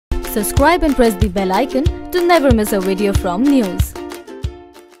Subscribe and press the bell icon to never miss a video from NYOOOZ.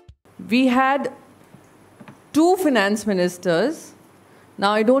 We had two finance ministers.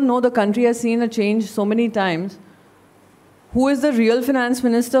 Now, I don't know, the country has seen a change so many times. Who is the real finance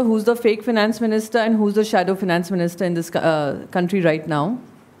minister, who's the fake finance minister, and who's the shadow finance minister in this country right now?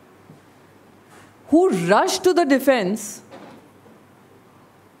 Who rushed to the defense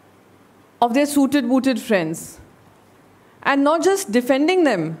of their suited-booted friends, and not just defending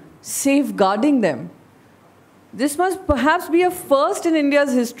them, safeguarding them. This must perhaps be a first in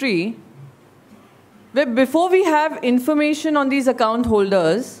India's history, where before we have information on these account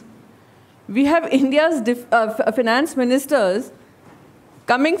holders, we have India's finance ministers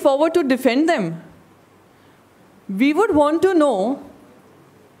coming forward to defend them. We would want to know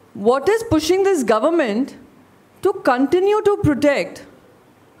what is pushing this government to continue to protect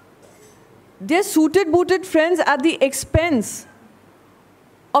their suited-booted friends at the expense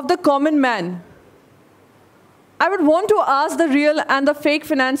of the common man. I would want to ask the real and the fake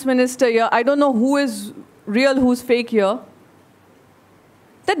finance minister here, I don't know who is real, who's fake here,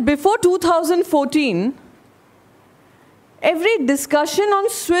 that before 2014, every discussion on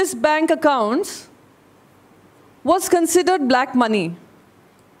Swiss bank accounts was considered black money.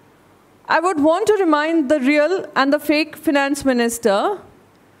 I would want to remind the real and the fake finance minister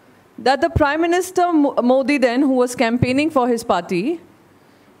that the Prime Minister Modi then, who was campaigning for his party,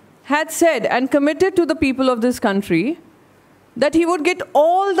 had said and committed to the people of this country that he would get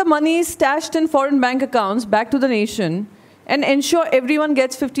all the money stashed in foreign bank accounts back to the nation and ensure everyone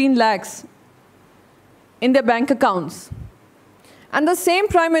gets 15 lakhs in their bank accounts. And the same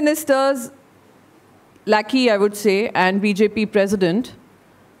Prime Minister's lackey, I would say, and BJP president,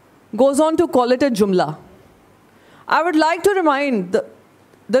 goes on to call it a jumla. I would like to remind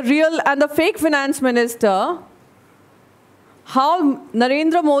the real and the fake finance minister how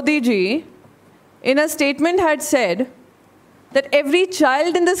Narendra Modi ji, in a statement, had said that every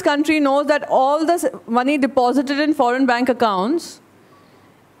child in this country knows that all the money deposited in foreign bank accounts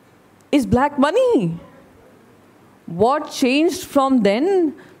is black money. What changed from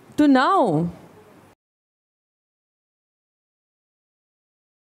then to now?